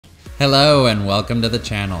Hello and welcome to the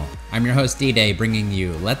channel. I'm your host D-Day, bringing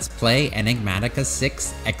you Let's Play Enigmatica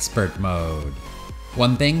 6 Expert Mode.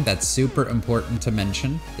 One thing that's super important to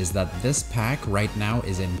mention is that this pack right now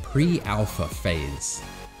is in pre-alpha phase.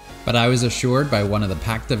 But I was assured by one of the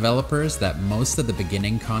pack developers that most of the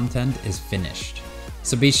beginning content is finished.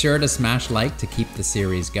 So be sure to smash like to keep the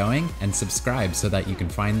series going and subscribe so that you can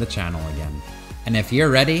find the channel again. And if you're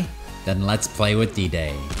ready, then let's play with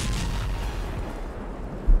D-Day.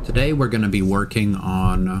 Today we're going to be working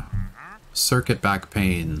on circuit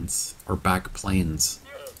backplanes, or backplanes.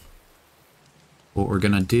 What we're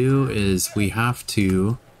going to do is we have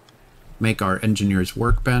to make our engineer's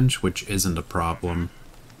workbench, which isn't a problem.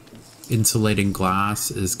 Insulating glass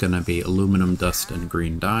is going to be aluminum dust and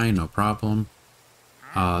green dye, no problem.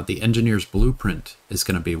 The engineer's blueprint is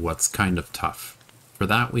going to be what's kind of tough. For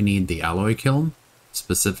that we need the alloy kiln.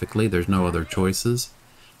 Specifically, there's no other choices.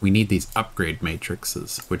 We need these upgrade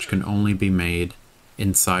matrices, which can only be made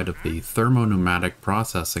inside of the thermopneumatic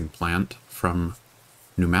processing plant from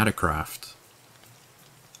Pneumaticcraft.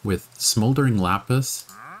 With smoldering lapis,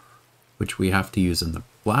 which we have to use in the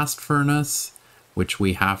blast furnace, which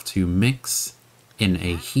we have to mix in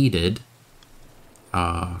a heated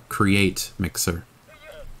create mixer.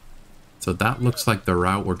 So that looks like the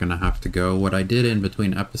route we're going to have to go. What I did in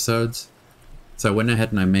between episodes, so I went ahead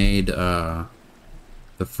and I made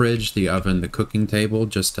the fridge, the oven, the cooking table,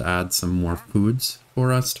 just to add some more foods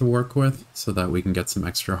for us to work with so that we can get some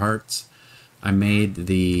extra hearts. I made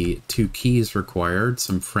the 2 keys required,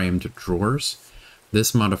 some framed drawers.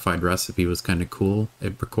 This modified recipe was kind of cool.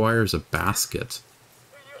 It requires a basket.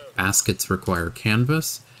 Baskets require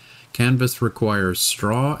canvas. Canvas requires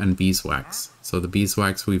straw and beeswax. So the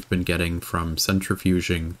beeswax we've been getting from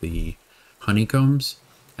centrifuging the honeycombs,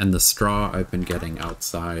 and the straw I've been getting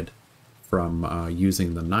outside from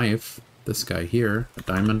using the knife, this guy here, a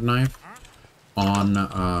diamond knife, on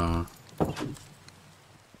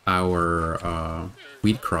our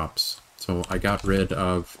wheat crops. So I got rid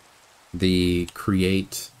of the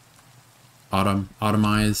create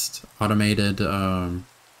automated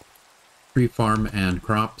tree farm and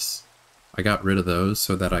crops. I got rid of those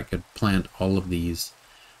so that I could plant all of these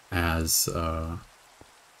as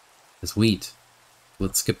wheat.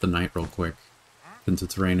 Let's skip the night real quick, since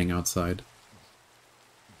it's raining outside.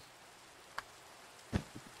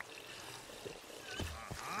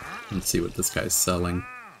 Let's see what this guy's selling.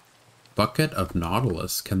 Bucket of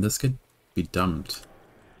Nautilus. Can this be dumped?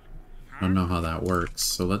 I don't know how that works,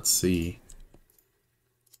 so let's see.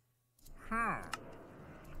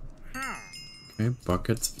 Okay,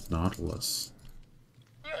 buckets of Nautilus.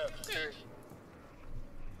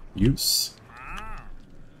 Use.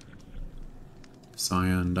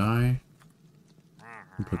 Cyan dye.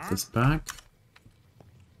 Put this back.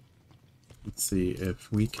 Let's see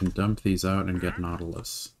if we can dump these out and get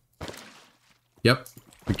Nautilus. Yep,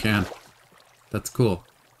 we can. That's cool.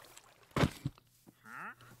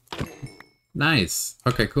 Nice.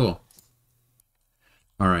 Okay, cool.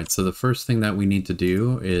 Alright, so the first thing that we need to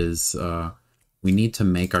do is we need to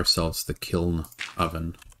make ourselves the kiln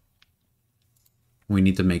oven. We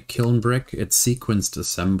need to make kiln brick. It's sequenced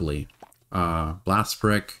assembly. Blast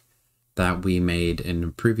brick that we made in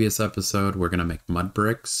a previous episode. We're going to make mud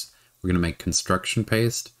bricks. We're going to make construction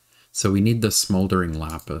paste. So we need the smoldering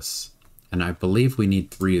lapis. And I believe we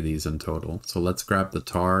need 3 of these in total. So let's grab the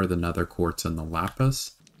tar, the nether quartz, and the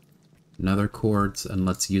lapis. Nether quartz, and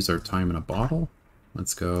let's use our time in a bottle.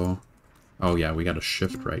 Let's go. Oh yeah, we got to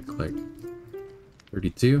shift right click.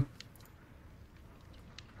 32.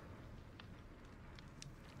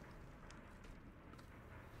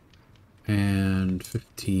 And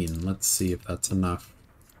 15. Let's see if that's enough.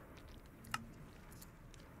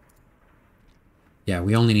 Yeah,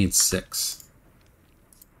 we only need 6.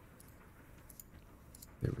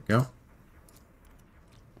 There we go.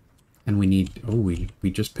 And we need... oh, we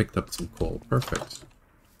just picked up some coal. Perfect.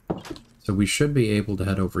 So we should be able to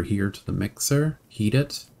head over here to the mixer, heat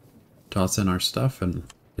it, toss in our stuff, and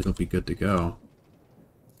it'll be good to go.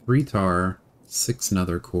 3 tar, 6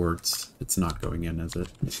 nether quartz. It's not going in, is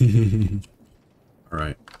it?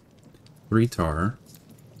 Alright. 3 tar,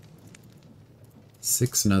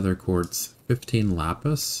 6 nether quartz, 15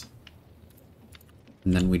 lapis,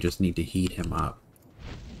 and then we just need to heat him up.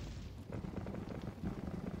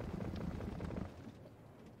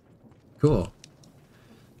 Cool.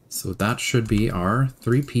 So that should be our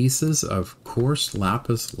 3 pieces of coarse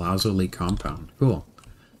lapis lazuli compound. Cool.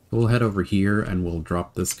 We'll head over here and we'll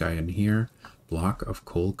drop this guy in here. Block of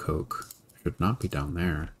coal coke. Should not be down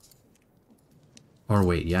there. Or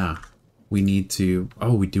wait, yeah. We need to...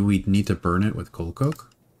 oh, we need to burn it with coal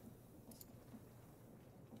coke?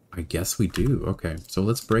 I guess we do. Okay, so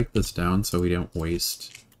let's break this down so we don't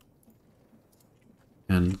waste.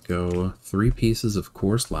 And go 3 pieces of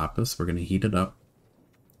coarse lapis. We're going to heat it up.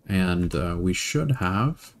 And we should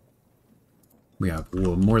have... We have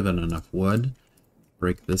more than enough wood.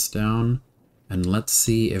 Break this down. And let's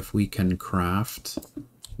see if we can craft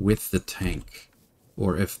with the tank.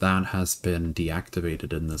 Or if that has been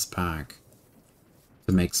deactivated in this pack.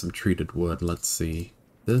 To make some treated wood. Let's see.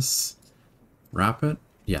 This. Wrap it.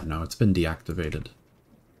 Yeah, no, it's been deactivated.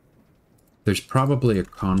 There's probably a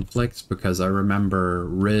conflict because I remember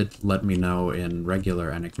Rid let me know in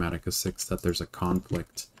regular Enigmatica 6 that there's a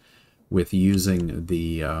conflict with using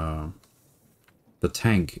the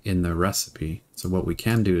tank in the recipe. So what we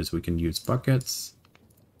can do is we can use buckets.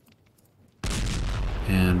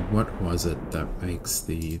 And what was it that makes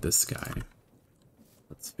this guy?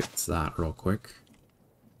 Let's fix that real quick.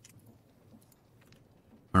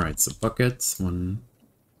 Alright, so buckets. 1,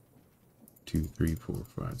 2, 3, 4,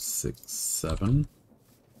 5, 6, 7.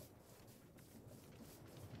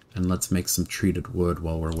 And let's make some treated wood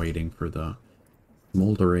while we're waiting for the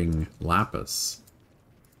smoldering lapis.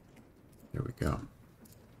 There we go.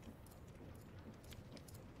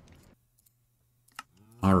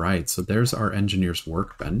 Alright, so there's our engineer's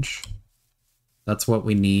workbench. That's what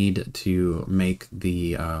we need to make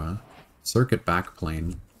the circuit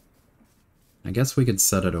backplane. I guess we could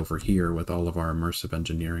set it over here with all of our immersive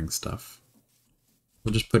engineering stuff.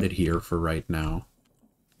 We'll just put it here for right now.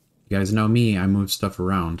 You guys know me, I move stuff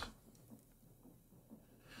around.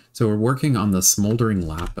 So we're working on the smoldering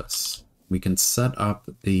lapis. We can set up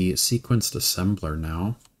the sequenced assembler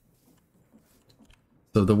now.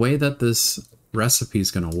 So the way that this recipe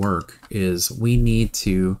is going to work is we need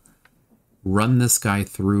to run this guy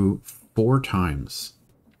through 4 times.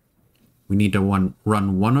 We need to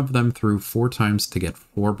run one of them through 4 times to get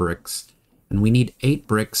 4 bricks. And we need 8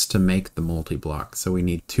 bricks to make the multi-block. So we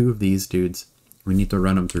need 2 of these dudes. We need to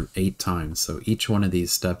run them through 8 times. So each one of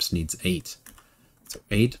these steps needs 8. So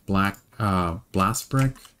 8 blast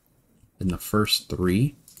brick in the first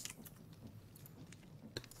 3.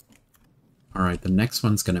 Alright, the next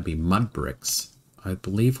one's going to be mud bricks. I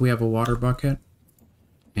believe we have a water bucket.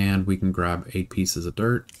 And we can grab 8 pieces of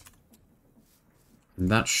dirt. And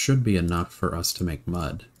that should be enough for us to make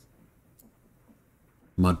mud.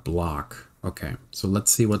 Mud block. Okay, so let's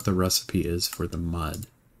see what the recipe is for the mud.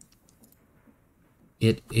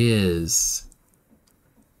 It is...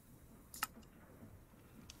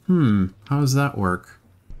 how does that work?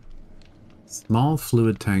 Small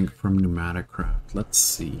fluid tank from Pneumaticcraft. Let's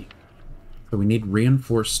see. So we need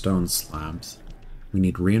reinforced stone slabs. We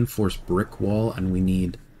need reinforced brick wall, and we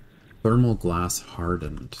need thermal glass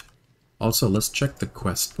hardened. Also, let's check the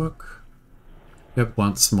quest book. It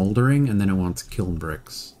wants smoldering, and then it wants kiln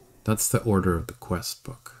bricks. That's the order of the quest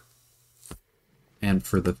book. And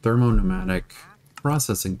for the thermopneumatic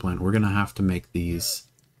processing plant, we're going to have to make these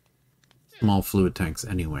small fluid tanks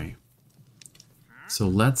anyway. So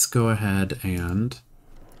let's go ahead and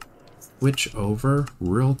switch over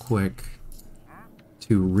real quick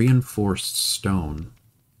to reinforced stone.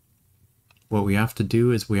 What we have to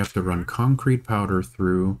do is we have to run concrete powder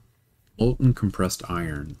through molten compressed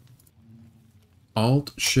iron.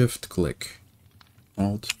 Alt-Shift-Click.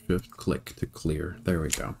 Alt-Shift-Click to clear. There we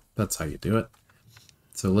go. That's how you do it.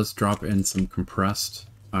 So let's drop in some compressed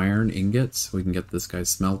iron ingots. We can get this guy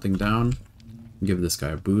smelting down. Give this guy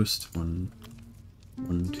a boost. 1,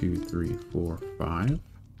 2, 3, 4, 5.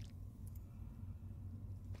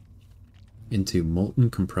 Into molten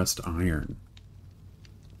compressed iron.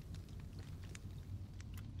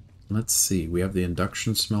 Let's see, we have the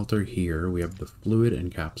induction smelter here, we have the fluid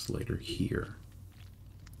encapsulator here.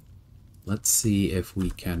 Let's see if we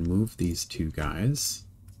can move these 2 guys.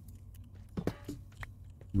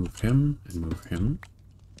 Move him and move him.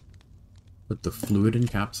 Put the fluid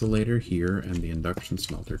encapsulator here and the induction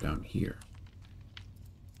smelter down here.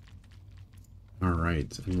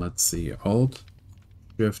 Alright, and let's see,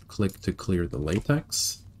 Alt-Shift-Click to clear the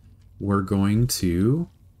latex. We're going to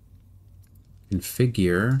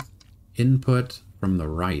configure input from the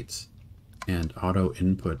right and auto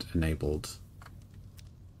input enabled.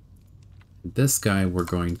 This guy we're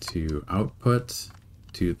going to output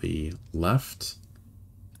to the left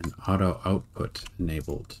and auto output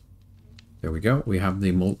enabled. There we go. We have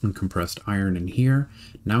the molten compressed iron in here.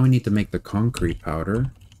 Now we need to make the concrete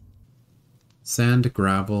powder. Sand,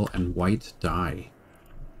 gravel, and white dye.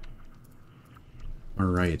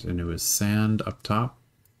 Alright, and it was sand up top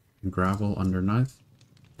and gravel underneath.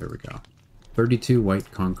 There we go. 32 white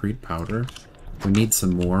concrete powder. If we need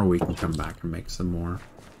some more, we can come back and make some more.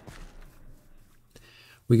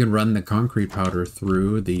 We can run the concrete powder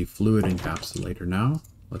through the fluid encapsulator now.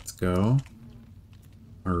 Let's go.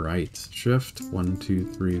 All right, shift 1,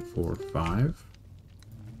 2, 3, 4, 5.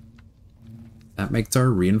 That makes our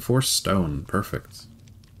reinforced stone. Perfect.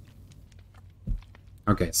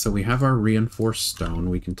 Okay, so we have our reinforced stone.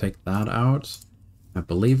 We can take that out. I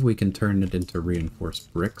believe we can turn it into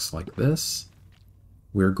reinforced bricks like this.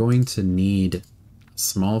 We're going to need a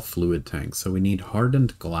small fluid tank. So we need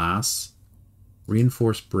hardened glass,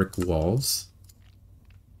 reinforced brick walls.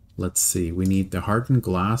 Let's see, we need the hardened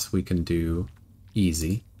glass. We can do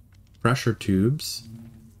easy. Pressure tubes.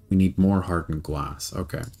 We need more hardened glass.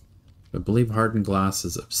 Okay. I believe hardened glass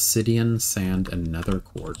is obsidian, sand, and nether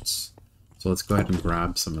quartz. So let's go ahead and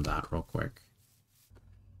grab some of that real quick.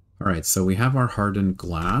 Alright, so we have our hardened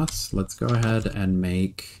glass. Let's go ahead and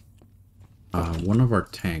make one of our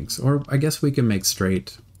tanks. Or I guess we can make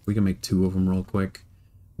two of them real quick.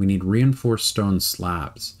 We need reinforced stone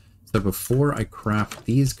slabs. So before I craft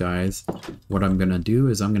these guys, what I'm going to do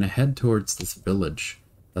is I'm going to head towards this village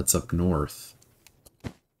that's up north.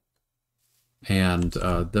 And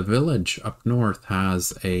the village up north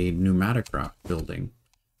has a Pneumaticcraft building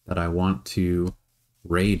that I want to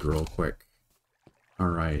raid real quick.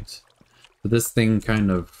 Alright. So this thing kind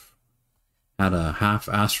of had a half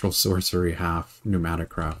astral sorcery, half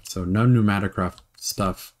Pneumaticraft. So no Pneumaticraft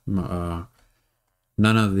stuff.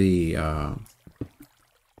 None of the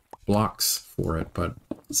blocks for it, but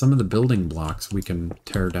some of the building blocks we can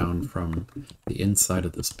tear down from the inside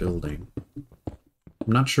of this building.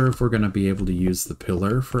 I'm not sure if we're going to be able to use the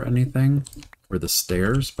pillar for anything, or the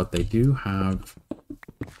stairs, but they do have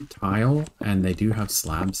tile and they do have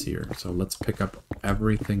slabs here. So let's pick up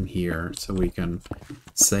everything here so we can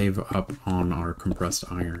save up on our compressed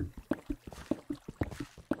iron.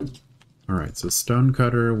 Alright, so stone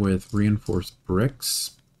cutter with reinforced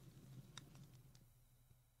bricks.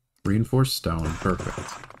 Reinforced stone, perfect.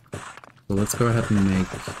 So let's go ahead and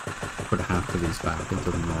put half of these back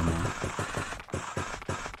into the normal.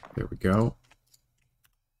 There we go.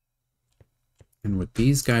 And with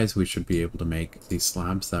these guys, we should be able to make these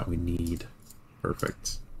slabs that we need.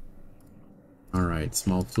 Perfect. Alright,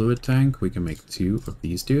 small fluid tank. We can make 2 of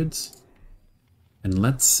these dudes. And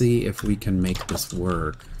let's see if we can make this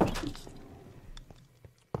work.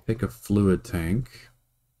 Pick a fluid tank.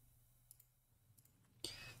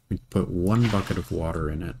 We put 1 bucket of water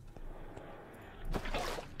in it.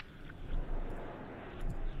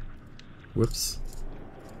 Whoops.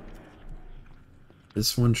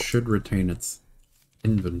 This one should retain its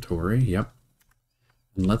inventory, yep.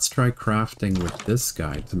 And let's try crafting with this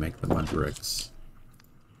guy to make the mud bricks.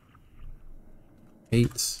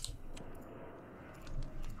 8.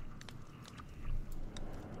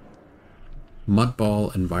 Mud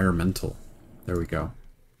ball environmental. There we go.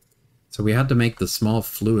 So we had to make the small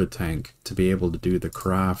fluid tank to be able to do the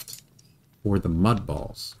craft for the mud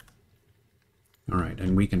balls. Alright,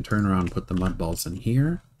 and we can turn around and put the mud balls in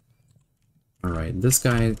here. Alright, this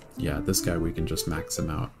guy, yeah, this guy we can just max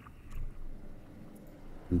him out.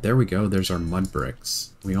 And there we go, there's our mud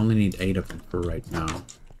bricks. We only need 8 of them for right now.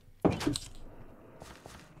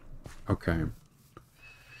 Okay.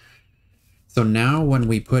 So now when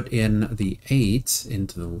we put in the 8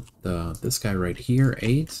 into this guy right here,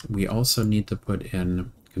 8, we also need to put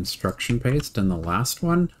in construction paste in the last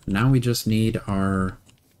one. Now we just need our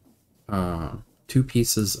 2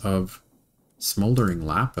 pieces of smoldering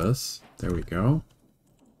lapis. There we go.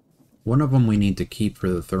 One of them we need to keep for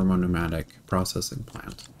the thermopneumatic processing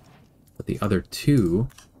plant, but the other 2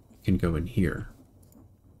 can go in here.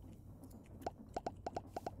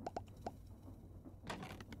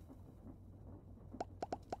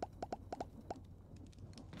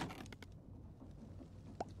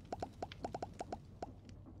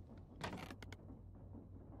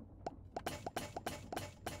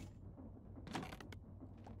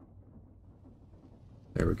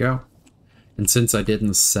 There we go. And since I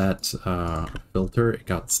didn't set a filter, it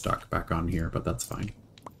got stuck back on here, but that's fine.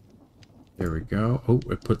 There we go. Oh,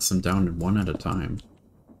 it puts them down in 1 at a time.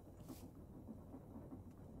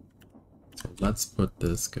 So let's put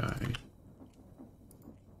this guy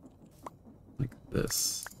like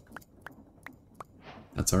this.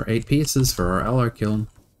 That's our 8 pieces for our alloy kiln.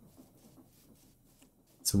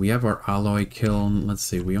 So we have our alloy kiln. Let's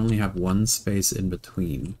see, we only have 1 space in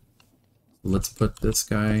between. Let's put this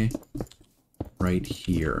guy right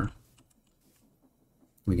here.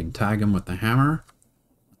 We can tag him with the hammer.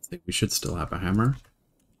 I think we should still have a hammer.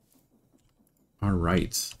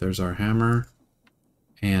 Alright, there's our hammer.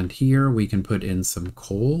 And here we can put in some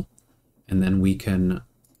coal. And then we can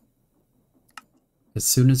as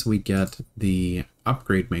soon as we get the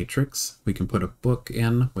upgrade matrix, we can put a book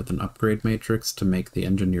in with an upgrade matrix to make the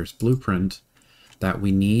engineer's blueprint that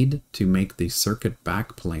we need to make the circuit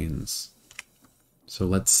backplanes. So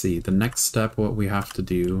let's see, the next step, what we have to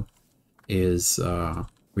do is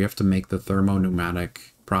we have to make the thermopneumatic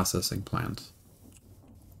processing plant.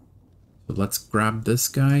 So let's grab this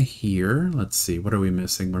guy here. Let's see, what are we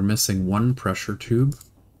missing? We're missing one pressure tube.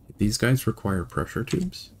 These guys require pressure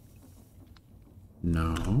tubes?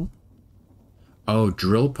 No. Oh,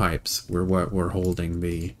 drill pipes were what were holding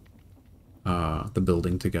the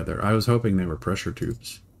building together. I was hoping they were pressure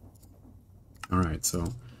tubes. Alright,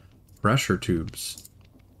 so pressure tubes.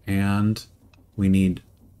 And we need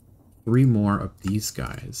 3 more of these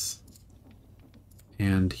guys.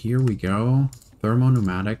 And here we go.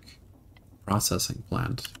 Thermopneumatic processing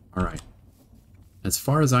plant. Alright. As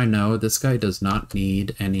far as I know, this guy does not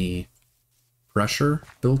need any pressure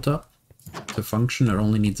built up to function. It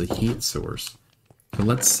only needs a heat source. So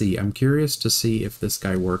let's see. I'm curious to see if this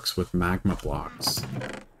guy works with magma blocks.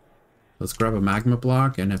 Let's grab a magma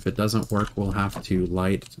block, and if it doesn't work, we'll have to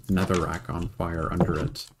light netherrack on fire under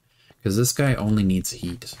it. Because this guy only needs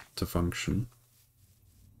heat to function.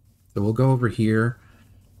 So we'll go over here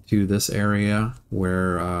to this area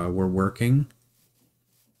where we're working.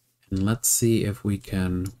 And let's see if we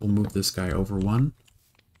can... We'll move this guy over one.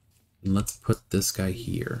 And let's put this guy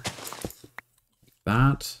here. Like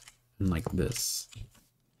that, and like this.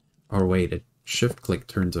 Or wait, it shift-click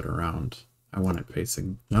turns it around. I want it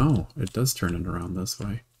facing... No, it does turn it around this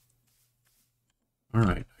way.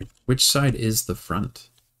 Alright, which side is the front?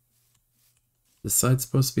 This side's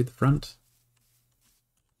supposed to be the front?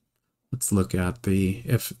 Let's look at the...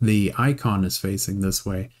 If the icon is facing this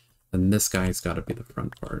way, then this guy's got to be the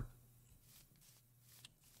front part.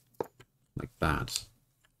 Like that.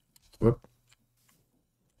 Whoop.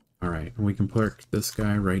 Alright, and we can put this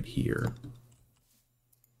guy right here.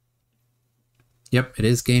 Yep, it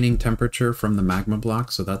is gaining temperature from the magma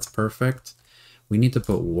block, so that's perfect. We need to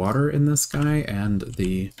put water in this guy and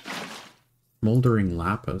the smoldering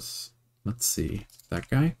lapis. Let's see, that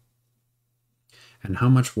guy? And how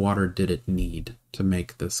much water did it need to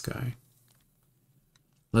make this guy?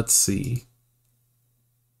 Let's see.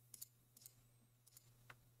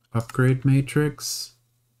 Upgrade matrix.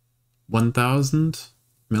 1000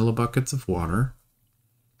 millibuckets of water.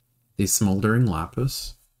 The smoldering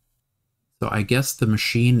lapis. So I guess the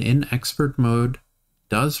machine in expert mode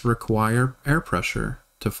does require air pressure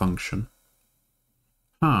to function.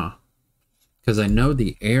 Huh. Because I know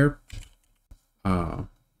the air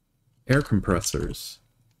compressors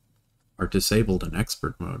are disabled in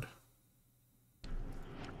expert mode.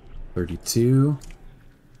 32.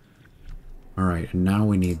 Alright, and now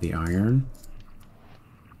we need the iron.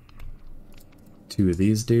 2 of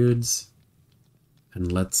these dudes.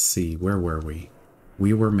 And let's see, where were we?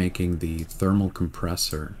 We were making the thermal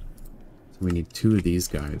compressor. So we need 2 of these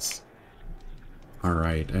guys.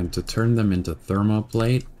 Alright, and to turn them into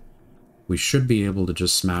thermoplate, we should be able to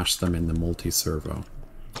just smash them in the multi-servo.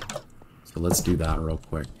 So let's do that real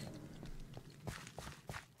quick.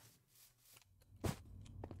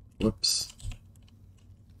 Whoops.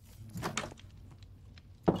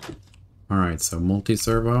 Alright, so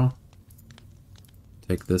multi-servo.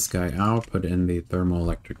 Take this guy out, put in the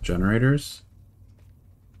thermoelectric generators.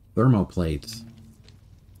 Thermoplates.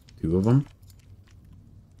 2 of them.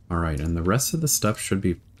 Alright, and the rest of the stuff should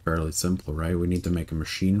be fairly simple, right? We need to make a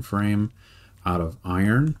machine frame out of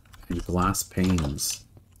iron and glass panes.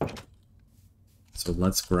 So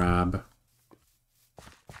let's grab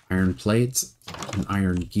iron plates, an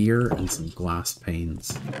iron gear, and some glass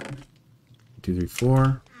panes. 2, 3,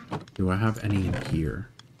 4. Do I have any in here?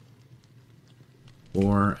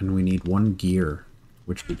 4, and we need 1 gear,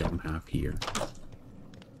 which we don't have here.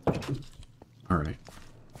 Alright.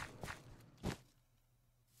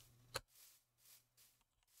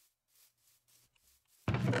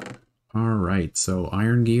 Alright, so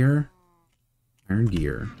iron gear,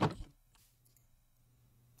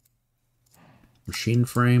 machine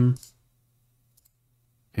frame,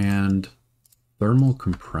 and thermal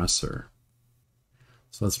compressor.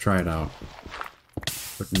 So let's try it out.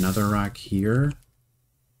 Put netherrack here,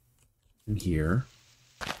 and here.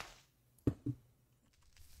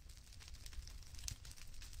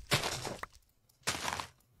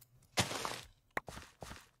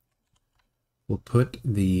 We'll put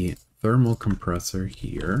the thermal compressor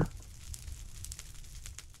here,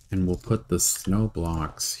 and we'll put the snow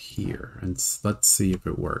blocks here, and let's see if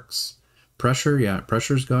it works. Pressure, yeah,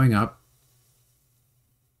 pressure's going up.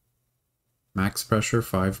 Max pressure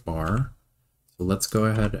 5 bar. So let's go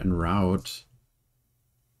ahead and route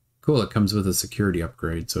Cool, it comes with a security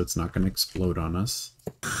upgrade, so it's not going to explode on us.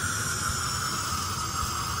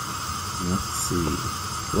 Let's see.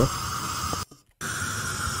 Whoop.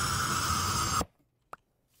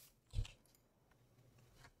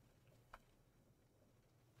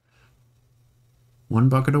 One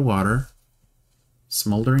bucket of water,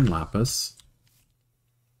 smoldering lapis.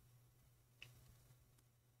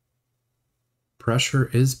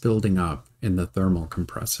 Pressure is building up in the thermal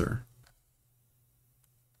compressor.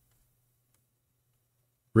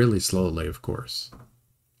 Really slowly, of course.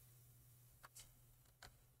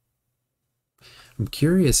 I'm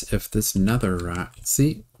curious if this netherrack...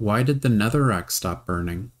 See, why did the netherrack stop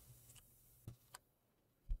burning?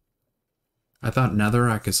 I thought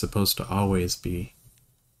netherrack is supposed to always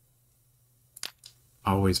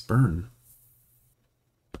burn.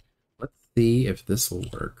 Let's see if this will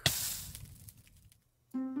work.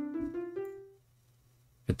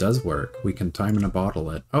 It does work. We can time in a bottle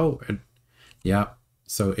it. Oh, yeah.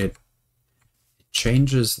 So it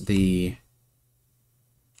changes the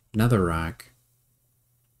netherrack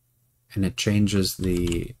and it changes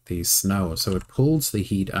the snow. So it pulls the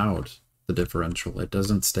heat out, the differential. It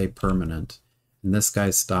doesn't stay permanent. And this guy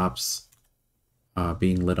stops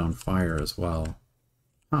being lit on fire as well.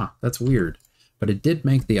 Huh, that's weird. But it did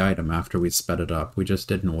make the item after we sped it up. We just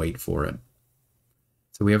didn't wait for it.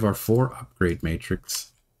 So we have our 4 upgrade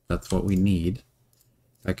matrix. That's what we need.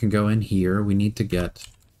 I can go in here. We need to get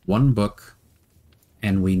 1 book.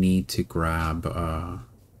 And we need to grab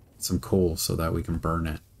some coal so that we can burn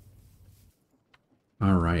it.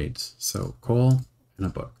 Alright, so coal and a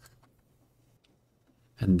book.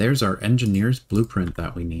 And there's our engineer's blueprint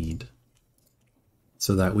that we need,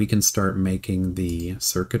 so that we can start making the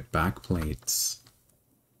circuit backplates.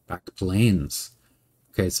 Backplanes.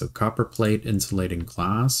 Okay, so copper plate, insulating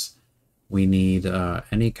glass. We need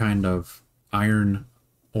any kind of iron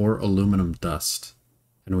or aluminum dust.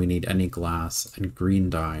 And we need any glass and green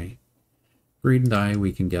dye. Green dye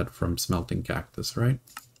we can get from smelting cactus, right?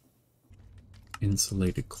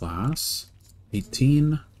 Insulated glass.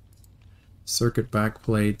 18. Circuit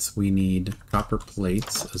backplates, we need copper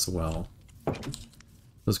plates as well.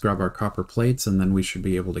 Let's grab our copper plates and then we should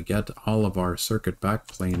be able to get all of our circuit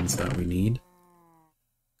backplanes that we need.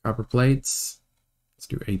 Copper plates, let's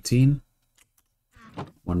do 18.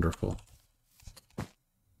 Wonderful.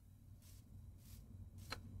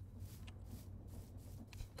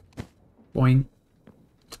 Boing.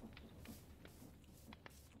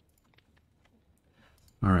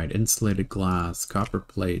 Alright, insulated glass, copper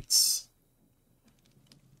plates.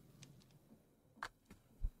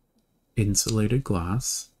 Insulated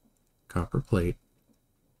glass, copper plate,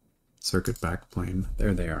 circuit backplane.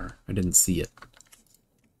 There they are. I didn't see it.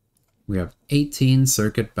 We have 18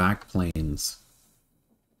 circuit backplanes.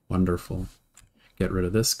 Wonderful. Get rid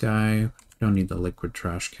of this guy. Don't need the liquid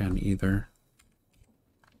trash can either.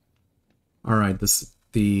 Alright, the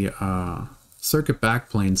circuit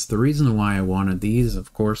backplanes. The reason why I wanted these,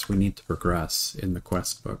 of course, we need to progress in the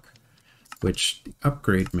quest book, which the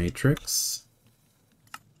upgrade matrix.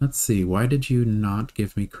 Let's see, why did you not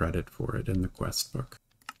give me credit for it in the quest book?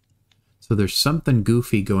 So there's something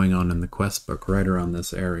goofy going on in the quest book right around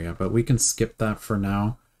this area, but we can skip that for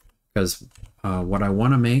now, because what I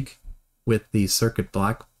want to make with the circuit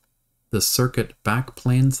backplanes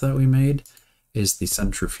that we made is the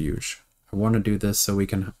centrifuge. I want to do this so we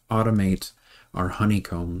can automate our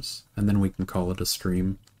honeycombs, and then we can call it a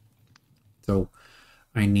stream. So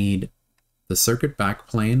I need the circuit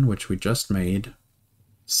backplane, which we just made,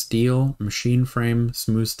 steel, machine frame,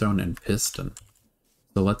 smooth stone, and piston.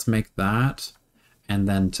 So let's make that. And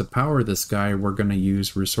then to power this guy, we're going to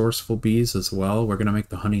use resourceful bees as well. We're going to make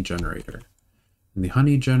the honey generator. And the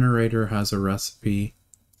honey generator has a recipe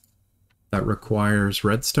that requires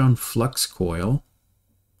redstone flux coil,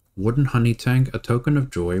 wooden honey tank, a token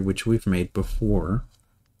of joy, which we've made before,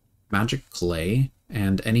 magic clay,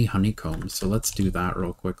 and any honeycombs. So let's do that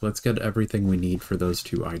real quick. Let's get everything we need for those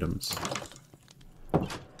 2 items.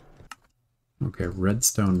 Okay,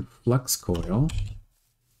 redstone flux coil.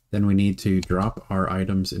 Then we need to drop our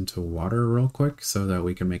items into water real quick so that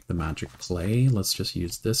we can make the magic clay. Let's just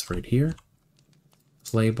use this right here.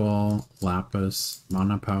 Clay ball, lapis,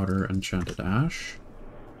 mana powder, enchanted ash.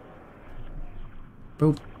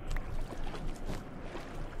 Boop.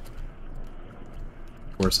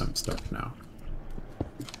 Of course I'm stuck now.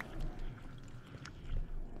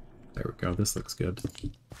 There we go, this looks good.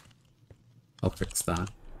 I'll fix that.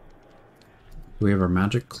 We have our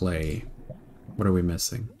magic clay. What are we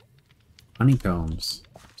missing? Honeycombs.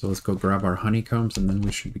 So let's go grab our honeycombs and then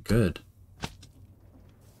we should be good.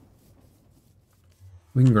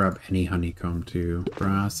 We can grab any honeycomb too.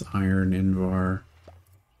 Brass, iron, invar.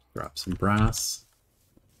 Grab some brass.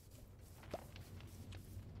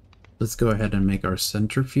 Let's go ahead and make our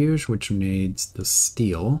centrifuge, which needs the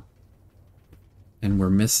steel. And we're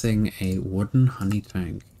missing a wooden honey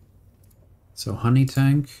tank. So honey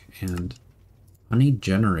tank and honey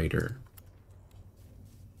generator.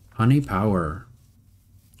 Honey power.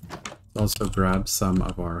 Let's also grab some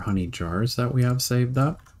of our honey jars that we have saved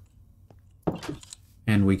up.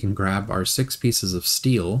 And we can grab our 6 pieces of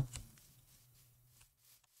steel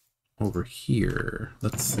over here.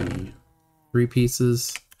 Let's see. 3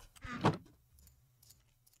 pieces.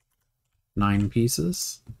 9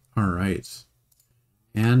 pieces. All right.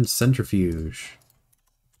 And centrifuge.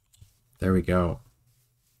 There we go.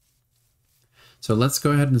 So let's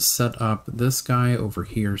go ahead and set up this guy over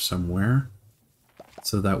here somewhere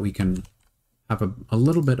so that we can have a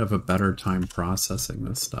little bit of a better time processing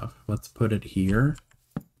this stuff. Let's put it here.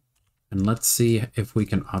 And let's see if we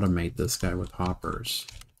can automate this guy with hoppers.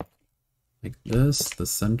 Like this, the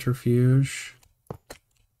centrifuge up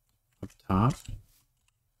top.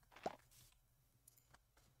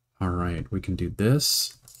 All right, we can do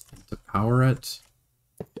this to power it.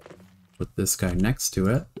 Put this guy next to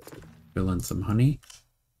it. Fill in some honey.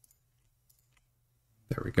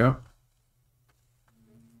 There we go.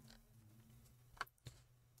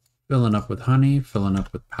 Filling up with honey, filling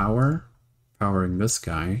up with power. Powering this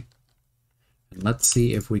guy. And let's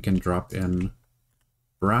see if we can drop in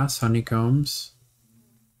brass honeycombs.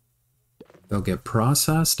 They'll get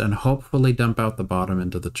processed and hopefully dump out the bottom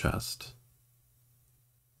into the chest.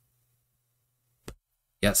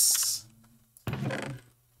 Yes.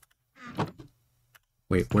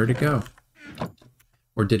 Wait, where'd it go?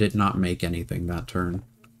 Or did it not make anything that turn?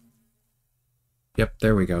 Yep,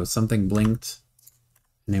 there we go. Something blinked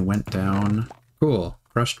and it went down. Cool.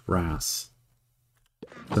 Crushed brass.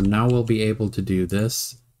 So now we'll be able to do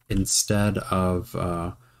this instead of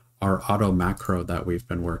our auto macro that we've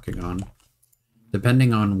been working on.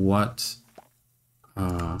 Depending on what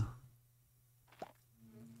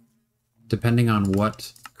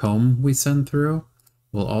comb we send through,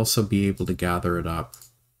 we'll also be able to gather it up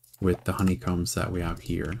with the honeycombs that we have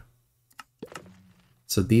here.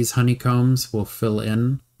 So these honeycombs will fill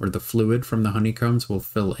in, or the fluid from the honeycombs will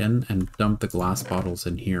fill in and dump the glass bottles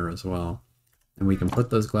in here as well. And we can put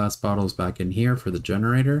those glass bottles back in here for the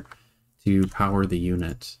generator to power the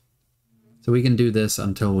unit. So we can do this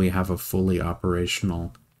until we have a fully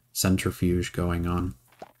operational centrifuge going on.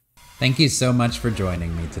 Thank you so much for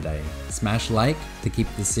joining me today. Smash like to keep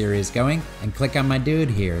the series going, and click on my dude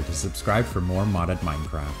here to subscribe for more modded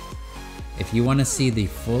Minecraft. If you want to see the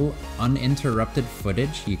full uninterrupted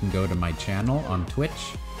footage, you can go to my channel on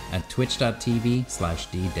Twitch at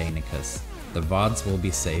twitch.tv/ddainicus. The VODs will be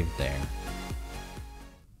saved there.